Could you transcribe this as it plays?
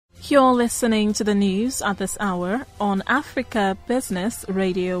You're listening to the news at this hour on Africa Business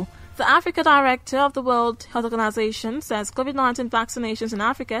Radio. The Africa Director of the World Health Organization says COVID-19 vaccinations in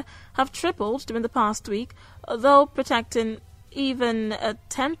Africa have tripled during the past week, though protecting even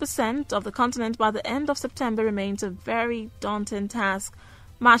 10% of the continent by the end of September remains a very daunting task.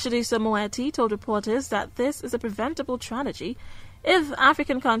 Matshidiso Moeti told reporters that this is a preventable strategy if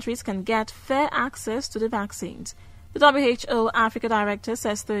African countries can get fair access to the vaccines. The WHO Africa Director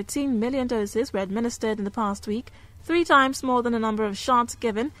says 13 million doses were administered in the past week, 3 times more than the number of shots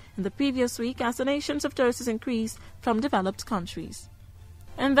given in the previous week as donations of doses increased from developed countries.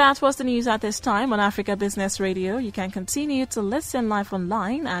 And that was the news at this time on Africa Business Radio. You can continue to listen live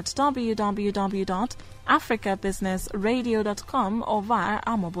online at www.africabusinessradio.com or via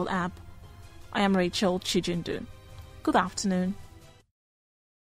our mobile app. I am Rachel Chijindu. Good afternoon.